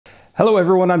Hello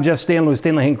everyone, I'm Jeff Standley with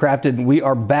Standley Handcrafted. We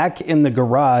are back in the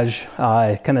garage,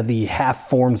 kind of the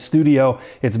half-formed studio.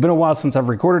 It's been a while since I've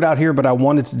recorded out here, but I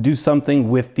wanted to do something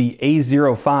with the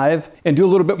A05 and do a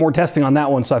little bit more testing on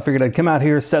that one. So I figured I'd come out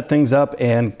here, set things up,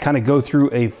 and kind of go through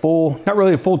a full, not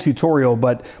really a full tutorial,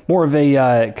 but more of a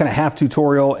kind of half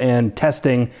tutorial and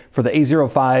testing for the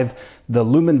A05, the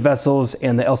lumen vessels,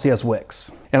 and the LCS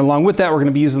wicks. And along with that, we're gonna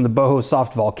be using the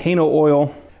Bohosoft volcano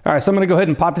oil. All right, so I'm gonna go ahead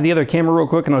and pop to the other camera real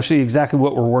quick and I'll show you exactly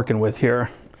what we're working with here.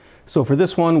 So for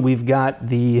this one, we've got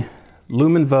the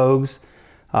lumen vogues.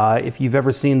 If you've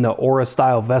ever seen the Aura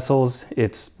style vessels,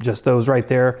 it's just those right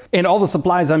there. And all the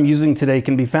supplies I'm using today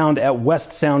can be found at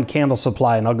West Sound Candle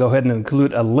Supply, and I'll go ahead and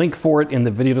include a link for it in the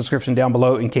video description down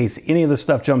below in case any of this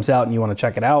stuff jumps out and you wanna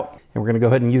check it out. And we're gonna go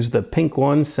ahead and use the pink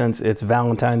one since it's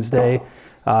Valentine's Day.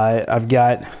 I've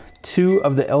got two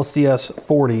of the LCS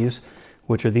 40s,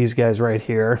 which are these guys right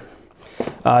here.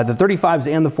 The 35s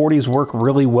and the 40s work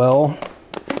really well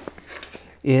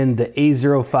in the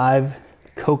A05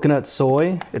 Coconut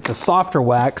Soy. It's a softer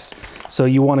wax, so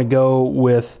you want to go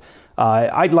with,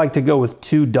 I'd like to go with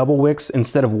 2 double wicks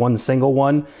instead of 1 single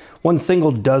one. 1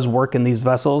 single does work in these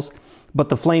vessels, but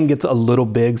the flame gets a little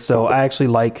big, so I actually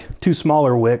like 2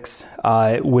 smaller wicks,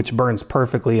 which burns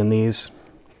perfectly in these.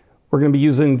 We're going to be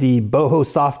using the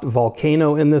Bohosoft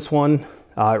Volcano in this one.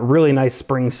 Really nice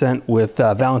spring scent with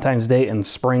Valentine's Day and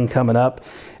spring coming up.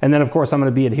 And then of course I'm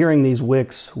going to be adhering these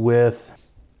wicks with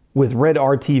red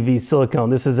RTV silicone.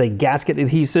 This is a gasket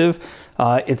adhesive.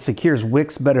 It secures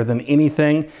wicks better than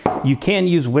anything. You can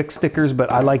use wick stickers,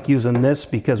 but I like using this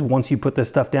because once you put this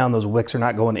stuff down, those wicks are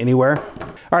not going anywhere.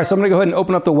 All right, so I'm gonna go ahead and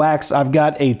open up the wax. I've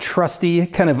got a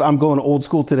trusty, I'm going old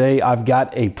school today. I've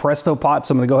got a Presto pot,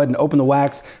 so I'm gonna go ahead and open the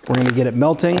wax. We're gonna get it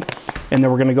melting, and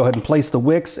then we're gonna go ahead and place the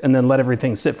wicks and then let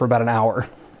everything sit for about an hour.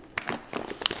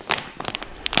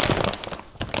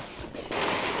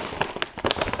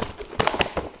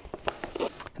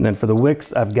 And then for the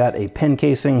wicks, I've got a pen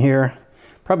casing here.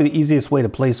 Probably the easiest way to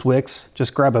place wicks,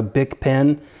 just grab a Bic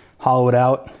pen, hollow it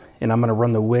out, and I'm gonna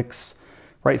run the wicks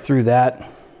right through that.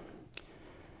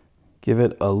 Give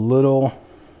it a little.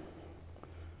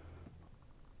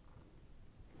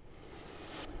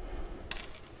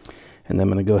 And then I'm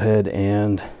gonna go ahead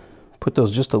and put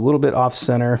those just a little bit off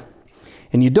center.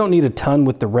 And you don't need a ton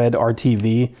with the red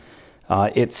RTV.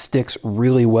 It sticks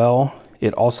really well.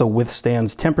 It also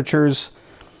withstands temperatures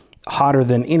hotter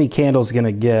than any candle is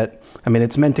gonna get. I mean,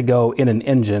 it's meant to go in an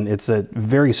engine. It's a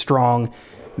very strong,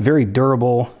 very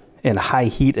durable, and high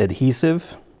heat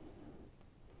adhesive.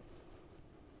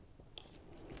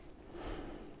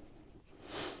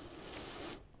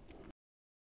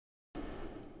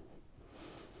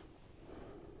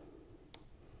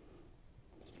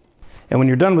 And when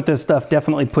you're done with this stuff,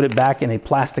 definitely put it back in a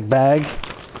plastic bag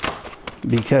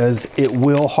because it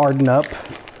will harden up.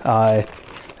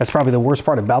 That's probably the worst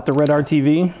part about the red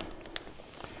RTV.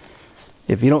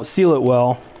 If you don't seal it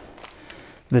well,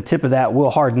 the tip of that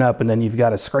will harden up and then you've got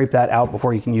to scrape that out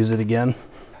before you can use it again.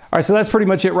 All right, so that's pretty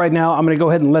much it right now. I'm gonna go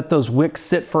ahead and let those wicks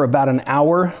sit for about an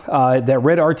hour. That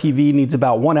red RTV needs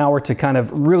about 1 hour to kind of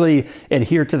really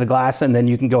adhere to the glass, and then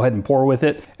you can go ahead and pour with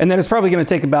it. And then it's probably gonna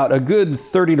take about a good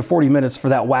 30 to 40 minutes for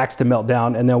that wax to melt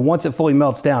down. And then once it fully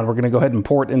melts down, we're gonna go ahead and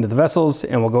pour it into the vessels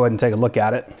and we'll go ahead and take a look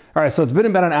at it. All right, so it's been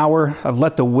about an hour. I've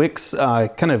let the wicks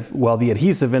the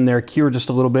adhesive in there cure just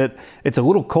a little bit. It's a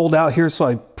little cold out here, so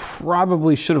I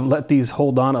probably should have let these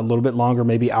hold on a little bit longer,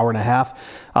 maybe hour and a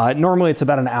half. Normally it's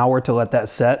about an hour to let that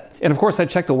set. And of course I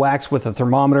checked the wax with a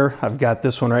thermometer. I've got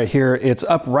this one right here. It's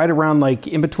up right around like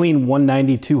in between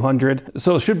 190, 200.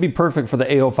 So it should be perfect for the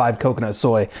A05 coconut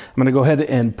soy. I'm gonna go ahead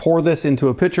and pour this into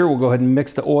a pitcher. We'll go ahead and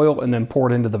mix the oil and then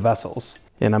pour it into the vessels.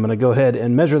 And I'm gonna go ahead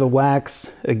and measure the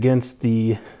wax against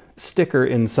the sticker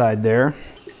inside there.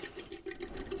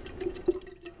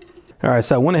 All right,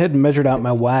 so I went ahead and measured out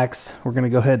my wax. We're gonna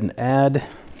go ahead and add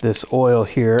this oil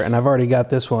here, and I've already got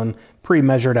this one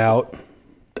pre-measured out.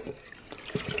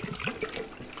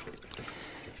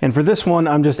 And for this one,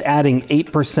 I'm just adding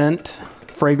 8%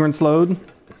 fragrance load.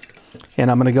 And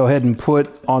I'm gonna go ahead and put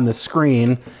on the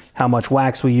screen how much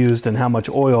wax we used and how much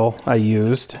oil I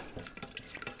used.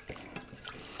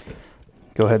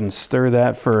 Go ahead and stir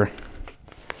that for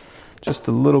just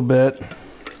a little bit.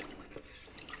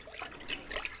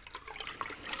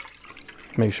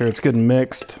 Make sure it's good and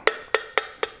mixed.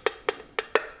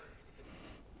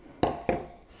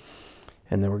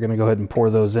 And then we're gonna go ahead and pour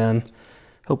those in.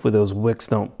 Hopefully those wicks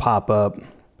don't pop up.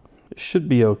 It should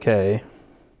be okay.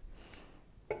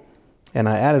 And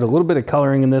I added a little bit of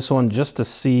coloring in this one just to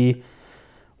see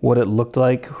what it looked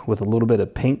like with a little bit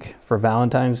of pink for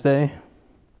Valentine's Day.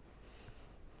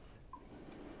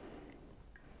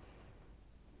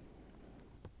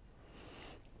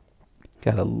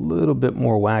 Got a little bit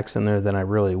more wax in there than I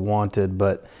really wanted,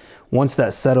 but once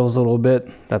that settles a little bit,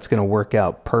 that's gonna work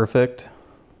out perfect.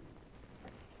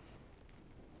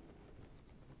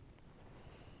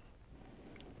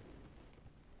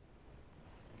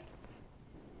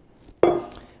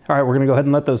 All right, we're gonna go ahead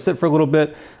and let those sit for a little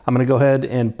bit. I'm gonna go ahead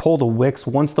and pull the wicks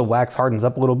once the wax hardens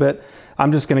up a little bit.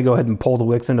 I'm just gonna go ahead and pull the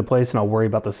wicks into place, and I'll worry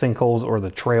about the sinkholes or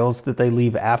the trails that they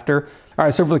leave after. All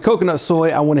right, so for the coconut soy,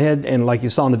 I went ahead and, like you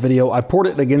saw in the video, I poured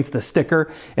it against the sticker.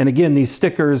 And again, these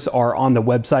stickers are on the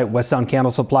website, West Sound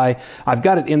Candle Supply. I've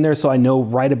got it in there so I know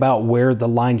right about where the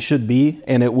line should be.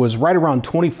 And it was right around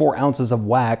 24 ounces of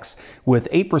wax with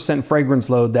 8% fragrance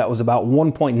load. That was about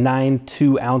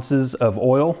 1.92 ounces of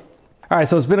oil. All right,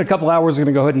 so it's been a couple hours. We're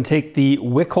gonna go ahead and take the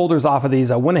wick holders off of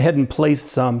these. I went ahead and placed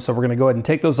some, so we're gonna go ahead and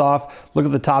take those off, look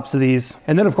at the tops of these.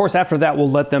 And then of course, after that, we'll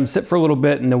let them sit for a little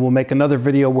bit, and then we'll make another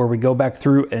video where we go back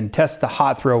through and test the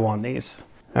hot throw on these.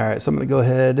 All right, so I'm gonna go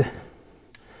ahead,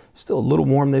 still a little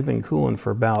warm. They've been cooling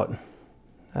for about,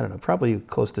 I don't know, probably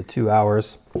close to 2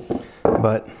 hours,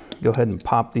 but go ahead and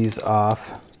pop these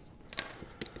off.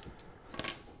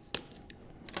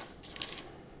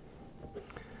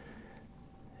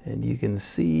 And you can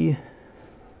see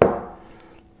a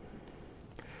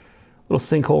little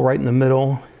sinkhole right in the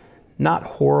middle. Not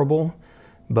horrible,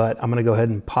 but I'm gonna go ahead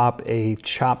and pop a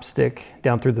chopstick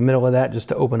down through the middle of that just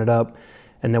to open it up,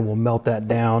 and then we'll melt that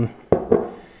down.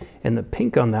 And the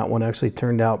pink on that one actually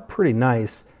turned out pretty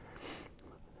nice.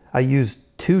 I used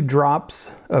 2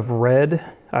 drops of red.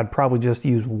 I'd probably just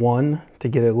use 1 to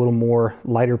get a little more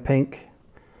lighter pink.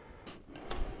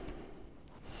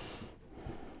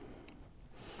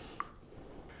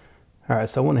 All right,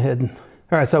 so I went ahead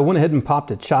and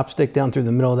popped a chopstick down through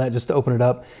the middle of that just to open it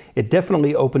up. It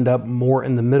definitely opened up more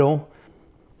in the middle.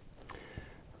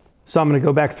 So I'm gonna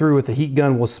go back through with the heat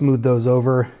gun, we'll smooth those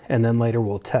over, and then later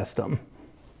we'll test them.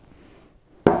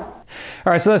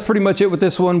 All right, so that's pretty much it with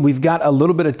this one. We've got a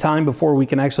little bit of time before we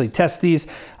can actually test these.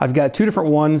 I've got 2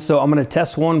 different ones, so I'm gonna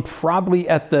test one probably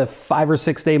at the 5 or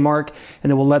 6 day mark,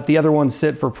 and then we'll let the other one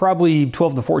sit for probably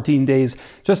 12 to 14 days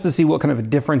just to see what kind of a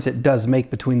difference it does make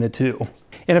between the two.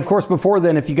 And of course, before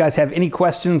then, if you guys have any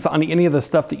questions on any of the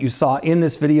stuff that you saw in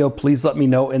this video, please let me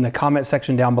know in the comment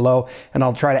section down below, and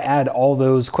I'll try to add all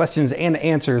those questions and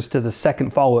answers to the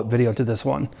second follow-up video to this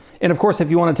one. And of course,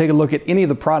 if you want to take a look at any of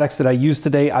the products that I used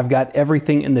today, I've got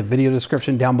everything in the video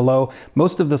description down below.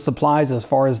 Most of the supplies as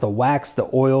far as the wax, the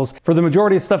oils. For the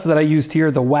majority of stuff that I used here,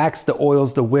 the wax, the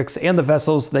oils, the wicks, and the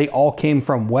vessels, they all came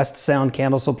from West Sound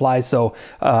Candle Supply. So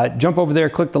jump over there,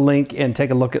 click the link, and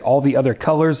take a look at all the other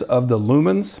colors of the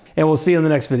lumens. And we'll see you in the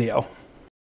next video.